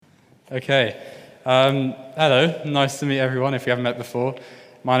Okay. Hello. Nice to meet everyone if we haven't met before.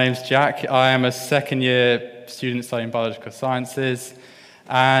 My name's Jack. I am a second-year student studying biological sciences,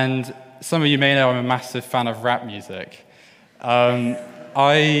 and some of you may know I'm a massive fan of rap music.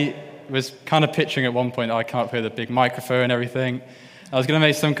 I was kind of picturing at one point that I come up here with a big microphone and everything. I was going to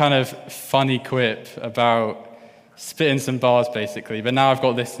make some kind of funny quip about spitting some bars, basically, but now I've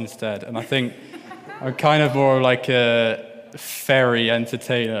got this instead, and I think I'm kind of more like a fairy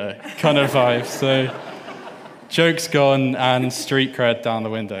entertainer kind of vibe. So joke's gone and street cred down the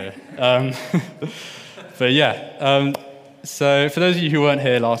window. But yeah, so for those of you who weren't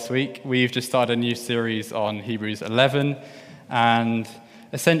here last week, we've just started a new series on Hebrews 11, and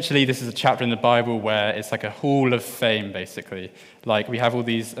essentially this is a chapter in the Bible where it's like a hall of fame, basically. Like we have all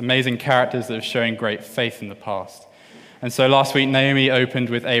these amazing characters that have shown great faith in the past. And so last week Naomi opened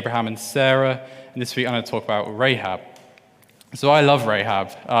with Abraham and Sarah, and this week I'm going to talk about Rahab. So I love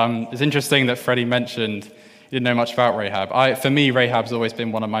Rahab. It's interesting that Freddie mentioned he didn't know much about Rahab. For me, Rahab's always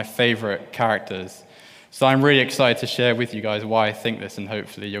been one of my favorite characters. So I'm really excited to share with you guys why I think this, and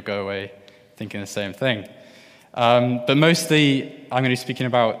hopefully you'll go away thinking the same thing. But mostly, I'm going to be speaking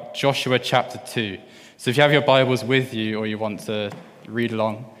about Joshua chapter 2. So if you have your Bibles with you or you want to read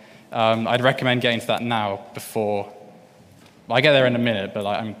along, I'd recommend getting to that now before... Well, I get there in a minute, but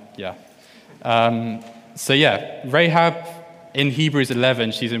Rahab in Hebrews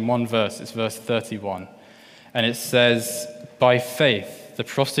 11, she's in one verse. It's verse 31. And it says, "By faith, the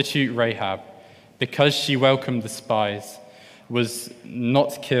prostitute Rahab, because she welcomed the spies, was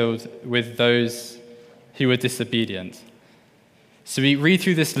not killed with those who were disobedient." So we read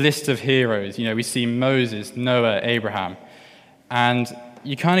through this list of heroes. You know, we see Moses, Noah, Abraham, and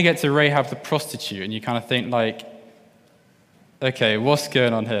you kind of get to Rahab the prostitute, and you kind of think like, okay, what's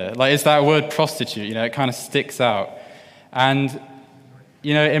going on here? Like, it's that word prostitute, you know, it kind of sticks out. And,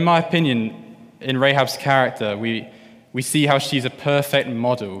 you know, in my opinion, in Rahab's character, we see how she's a perfect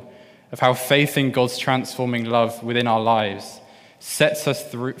model of how faith in God's transforming love within our lives sets us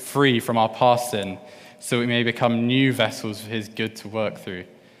free from our past sin so we may become new vessels for his good to work through.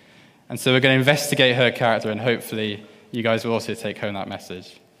 And so we're going to investigate her character, and hopefully you guys will also take home that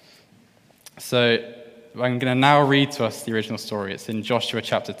message. So I'm going to now read to us the original story. It's in Joshua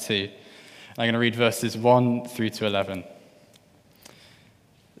chapter 2. I'm going to read verses 1 through to 11.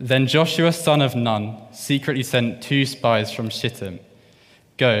 "Then Joshua, son of Nun, secretly sent 2 spies from Shittim.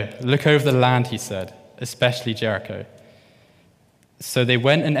 'Go, look over the land,' he said, 'especially Jericho.' So they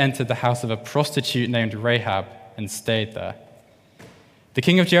went and entered the house of a prostitute named Rahab and stayed there. The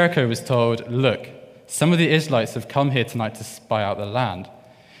king of Jericho was told, 'Look, some of the Israelites have come here tonight to spy out the land.'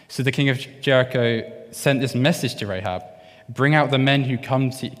 So the king of Jericho sent this message to Rahab, 'Bring out the men who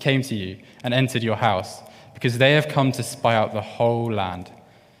came to you and entered your house, because they have come to spy out the whole land.'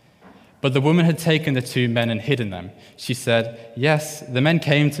 But the woman had taken the 2 men and hidden them. She said, 'Yes, the men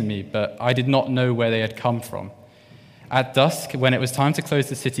came to me, but I did not know where they had come from. At dusk, when it was time to close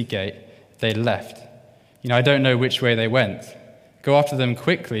the city gate, they left. I don't know which way they went. Go after them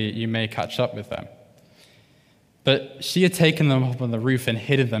quickly, you may catch up with them.' But she had taken them up on the roof and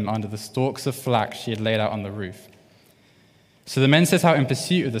hidden them under the stalks of flax she had laid out on the roof. So the men set out in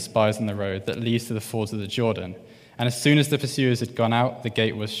pursuit of the spies on the road that leads to the fords of the Jordan, and as soon as the pursuers had gone out, the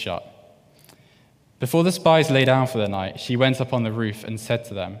gate was shut. Before the spies lay down for the night, she went up on the roof and said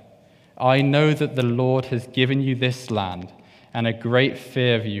to them, 'I know that the Lord has given you this land, and a great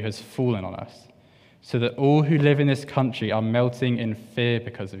fear of you has fallen on us, so that all who live in this country are melting in fear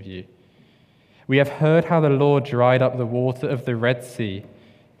because of you. We have heard how the Lord dried up the water of the Red Sea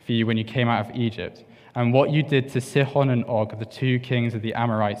for you when you came out of Egypt, and what you did to Sihon and Og, the 2 kings of the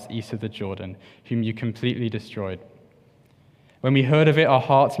Amorites east of the Jordan, whom you completely destroyed. When we heard of it, our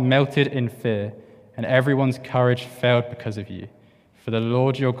hearts melted in fear, and everyone's courage failed because of you. For the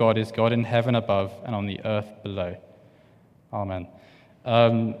Lord your God is God in heaven above and on the earth below.'" Amen.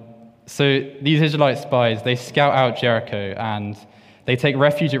 So these Israelite spies, they scout out Jericho, and they take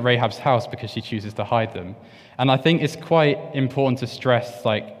refuge at Rahab's house because she chooses to hide them. And I think it's quite important to stress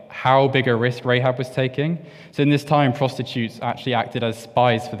how big a risk Rahab was taking. So in this time, prostitutes actually acted as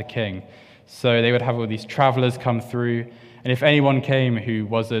spies for the king. So they would have all these travelers come through, and if anyone came who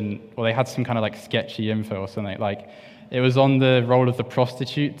they had some kind of sketchy info or something, it was on the role of the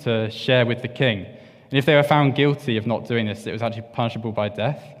prostitute to share with the king. And if they were found guilty of not doing this, it was actually punishable by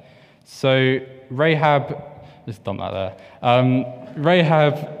death. So Rahab, just dump that there.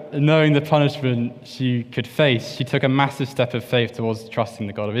 Rahab, knowing the punishment she could face, she took a massive step of faith towards trusting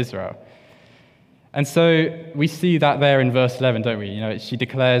the God of Israel. And so we see that there in verse 11, don't we? She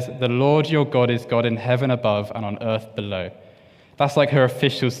declares, "The Lord your God is God in heaven above and on earth below." That's like her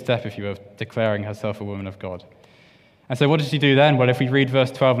official step, if you will, declaring herself a woman of God. And so what does she do then? Well, if we read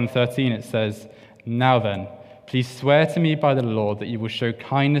verse 12 and 13, it says, "Now then, please swear to me by the Lord that you will show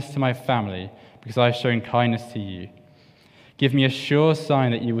kindness to my family, because I have shown kindness to you. Give me a sure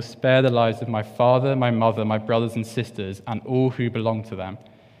sign that you will spare the lives of my father, my mother, my brothers and sisters, and all who belong to them,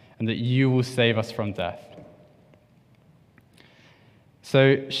 and that you will save us from death."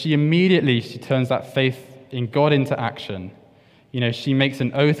 So she turns that faith in God into action. She makes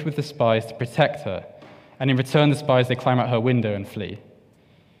an oath with the spies to protect her, and in return the spies, they climb out her window and flee.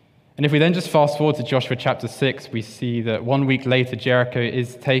 And if we then just fast forward to Joshua chapter 6, we see that 1 week later Jericho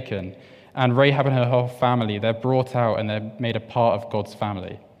is taken, and Rahab and her whole family, they're brought out and they're made a part of God's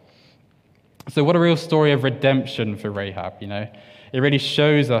family. So what a real story of redemption for Rahab, It really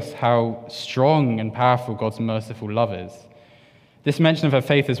shows us how strong and powerful God's merciful love is. This mention of her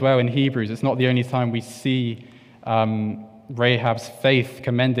faith as well in Hebrews, it's not the only time we see Rahab's faith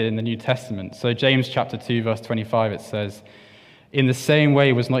commended in the New Testament. So James chapter 2, verse 25, it says, "In the same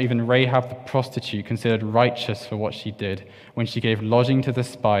way was not even Rahab the prostitute considered righteous for what she did when she gave lodging to the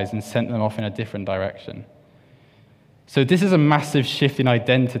spies and sent them off in a different direction." So this is a massive shift in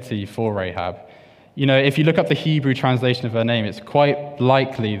identity for Rahab. If you look up the Hebrew translation of her name, it's quite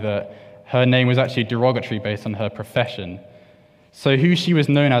likely that her name was actually derogatory based on her profession. So who she was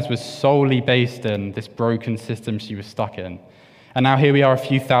known as was solely based in this broken system she was stuck in. And now here we are a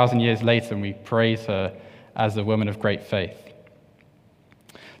few thousand years later, and we praise her as a woman of great faith.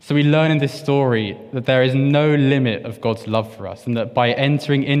 So we learn in this story that there is no limit of God's love for us, and that by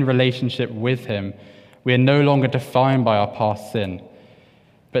entering in relationship with him, we are no longer defined by our past sin,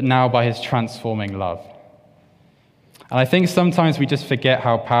 but now by his transforming love. And I think sometimes we just forget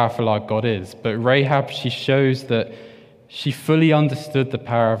how powerful our God is, but Rahab, she shows that she fully understood the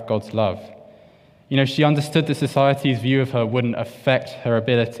power of God's love. She understood that society's view of her wouldn't affect her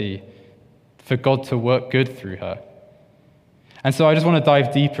ability for God to work good through her. And so I just want to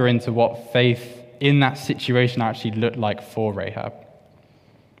dive deeper into what faith in that situation actually looked like for Rahab.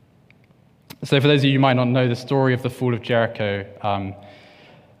 So for those of you who might not know the story of the fall of Jericho,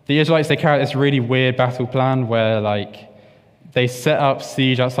 the Israelites, they carry out this really weird battle plan where they set up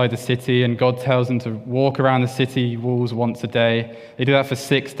siege outside the city, and God tells them to walk around the city walls once a day. They do that for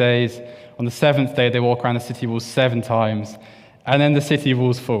 6 days. On the 7th day, they walk around the city walls 7 times, and then the city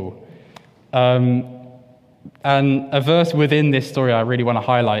walls fall. And a verse within this story I really want to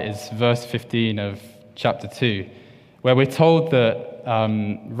highlight is verse 15 of chapter 2, where we're told that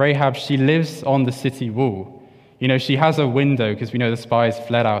Rahab, she lives on the city wall. She has a window because we know the spies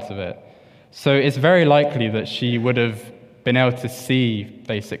fled out of it. So it's very likely that she would have been able to see,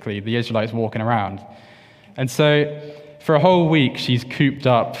 basically, the Israelites walking around. And so for a whole week, she's cooped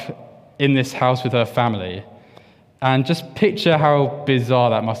up in this house with her family. And just picture how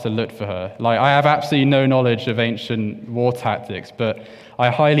bizarre that must have looked for her. I have absolutely no knowledge of ancient war tactics, but I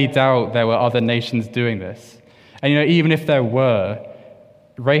highly doubt there were other nations doing this. And, even if there were,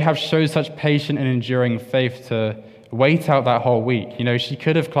 Rahab shows such patient and enduring faith to wait out that whole week. She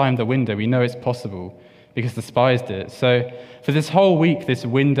could have climbed the window. We know it's possible, because the spies did it. So for this whole week, this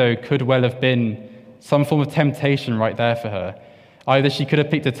window could well have been some form of temptation right there for her. Either she could have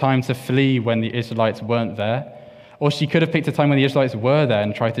picked a time to flee when the Israelites weren't there, or she could have picked a time when the Israelites were there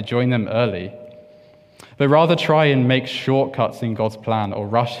and tried to join them early. But rather try and make shortcuts in God's plan or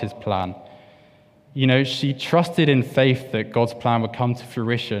rush his plan. She trusted in faith that God's plan would come to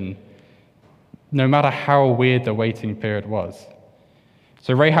fruition no matter how weird the waiting period was.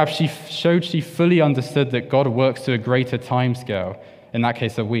 So Rahab, she showed she fully understood that God works to a greater timescale, in that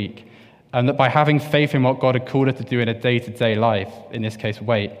case a week, and that by having faith in what God had called her to do in a day-to-day life, in this case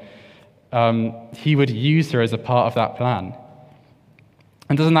wait, he would use her as a part of that plan.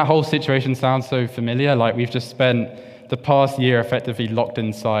 And doesn't that whole situation sound so familiar? We've just spent the past year effectively locked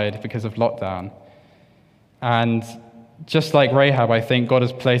inside because of lockdown. And just like Rahab, I think God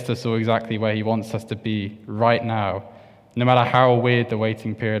has placed us all exactly where he wants us to be right now, no matter how weird the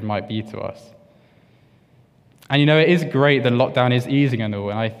waiting period might be to us. And it is great that lockdown is easing and all,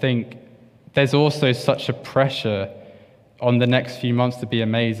 and I think there's also such a pressure on the next few months to be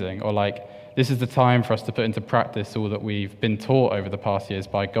amazing, or this is the time for us to put into practice all that we've been taught over the past years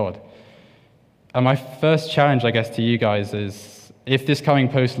by God. And my first challenge, I guess, to you guys is, if this coming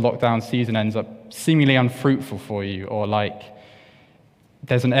post-lockdown season ends up seemingly unfruitful for you, or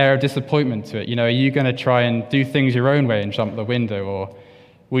there's an air of disappointment to it, are you going to try and do things your own way and jump the window, or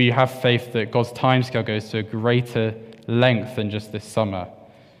will you have faith that God's timescale goes to a greater length than just this summer?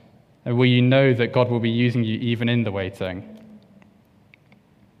 And will you know that God will be using you even in the waiting?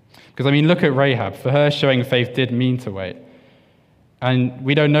 Because, look at Rahab. For her, showing faith did mean to wait. And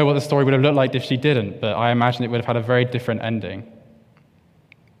we don't know what the story would have looked like if she didn't, but I imagine it would have had a very different ending.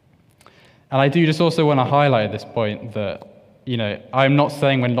 And I do just also want to highlight at this point that, I'm not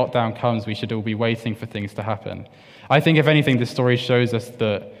saying when lockdown comes we should all be waiting for things to happen. I think, if anything, this story shows us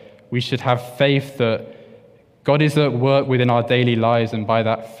that we should have faith that God is at work within our daily lives, and by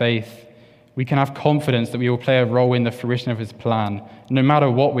that faith, we can have confidence that we will play a role in the fruition of his plan, no matter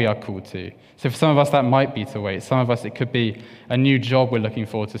what we are called to. So for some of us, that might be to wait. Some of us, it could be a new job we're looking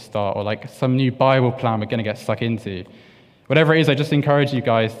forward to start, or like some new Bible plan we're going to get stuck into. Whatever it is, I just encourage you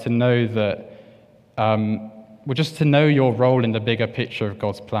guys to know that, just to know your role in the bigger picture of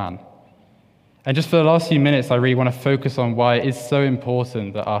God's plan. And just for the last few minutes, I really want to focus on why it is so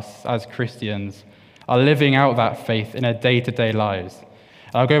important that us as Christians are living out that faith in our day-to-day lives.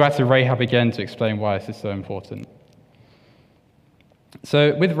 And I'll go back to Rahab again to explain why this is so important.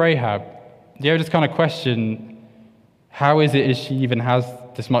 So with Rahab, you ever just kind of question, how is it she even has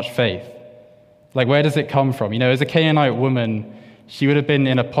this much faith? Like, where does it come from? As a Canaanite woman, she would have been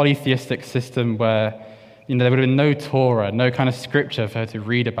in a polytheistic system where, there would have been no Torah, no kind of scripture for her to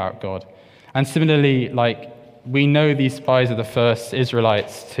read about God. And similarly, we know these spies are the first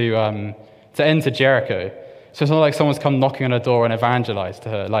Israelites to enter Jericho. So it's not like someone's come knocking on her door and evangelized to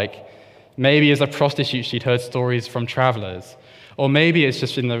her. Maybe as a prostitute, she'd heard stories from travelers. Or maybe it's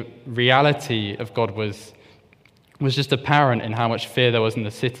just in the reality of God was just apparent in how much fear there was in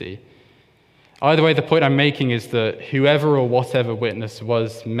the city. Either way, the point I'm making is that whoever or whatever witness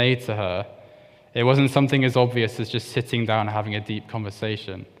was made to her, it wasn't something as obvious as just sitting down and having a deep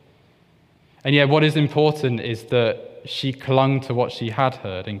conversation. And yet what is important is that she clung to what she had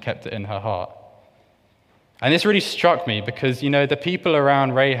heard and kept it in her heart. And this really struck me because, the people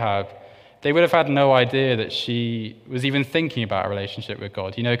around Rahab, they would have had no idea that she was even thinking about a relationship with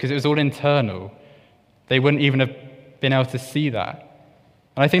God, because it was all internal. They wouldn't even have been able to see that.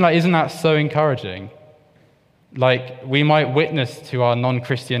 And I think, isn't that so encouraging? We might witness to our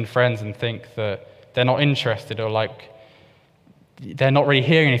non-Christian friends and think that they're not interested or they're not really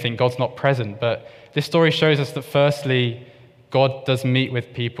hearing anything, God's not present. But this story shows us that firstly, God does meet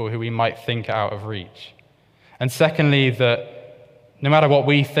with people who we might think are out of reach. And secondly, that no matter what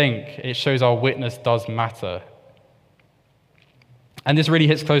we think, it shows our witness does matter. And this really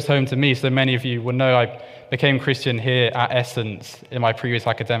hits close home to me. So many of you will know I became Christian here at Essence in my previous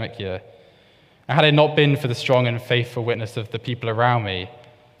academic year. And had it not been for the strong and faithful witness of the people around me,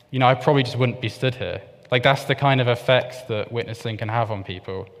 I probably just wouldn't be stood here. That's the kind of effects that witnessing can have on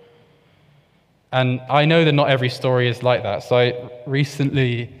people. And I know that not every story is like that. So I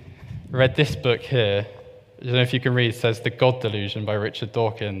recently read this book here. I don't know if you can read. It says The God Delusion by Richard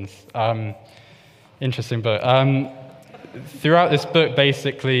Dawkins. Interesting book. Throughout this book,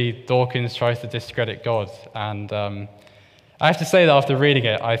 basically, Dawkins tries to discredit God. And I have to say that after reading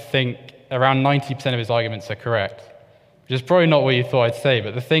it, I think around 90% of his arguments are correct, which is probably not what you thought I'd say.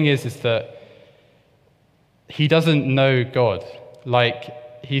 But the thing is that he doesn't know God.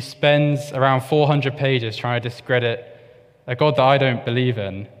 He spends around 400 pages trying to discredit a God that I don't believe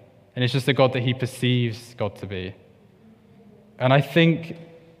in, and it's just a God that he perceives God to be. And I think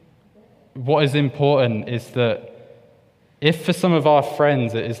what is important is that if for some of our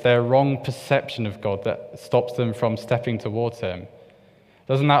friends it is their wrong perception of God that stops them from stepping towards him,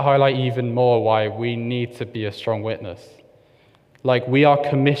 doesn't that highlight even more why we need to be a strong witness? We are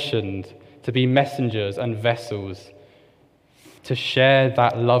commissioned to be messengers and vessels to share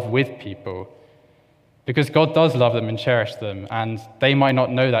that love with people. Because God does love them and cherish them, and they might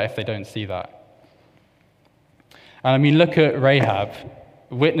not know that if they don't see that. And look at Rahab.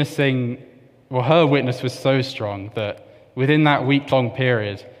 Her witness was so strong that within that week-long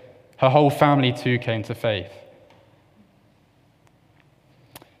period, her whole family too came to faith.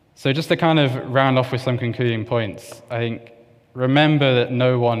 So just to kind of round off with some concluding points, I think, remember that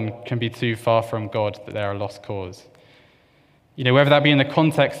no one can be too far from God, that they're a lost cause. Whether that be in the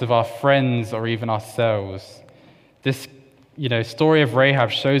context of our friends or even ourselves, this, story of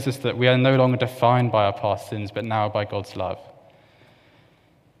Rahab shows us that we are no longer defined by our past sins, but now by God's love.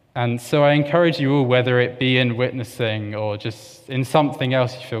 And so I encourage you all, whether it be in witnessing or just in something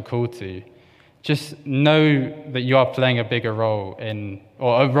else you feel called to, just know that you are playing a bigger role in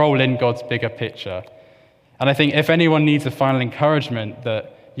God's bigger picture. And I think if anyone needs a final encouragement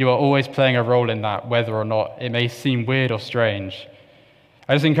that you are always playing a role in that, whether or not it may seem weird or strange,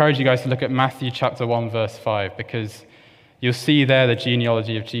 I just encourage you guys to look at Matthew chapter 1, verse 5, because you'll see there the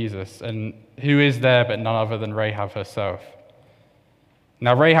genealogy of Jesus, and who is there but none other than Rahab herself.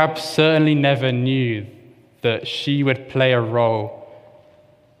 Now, Rahab certainly never knew that she would play a role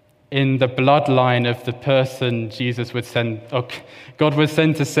in the bloodline of the person Jesus would send, or God would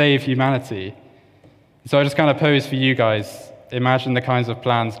send to save humanity. So I just kind of pose for you guys, imagine the kinds of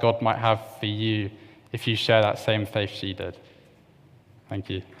plans God might have for you if you share that same faith she did. Thank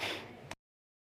you.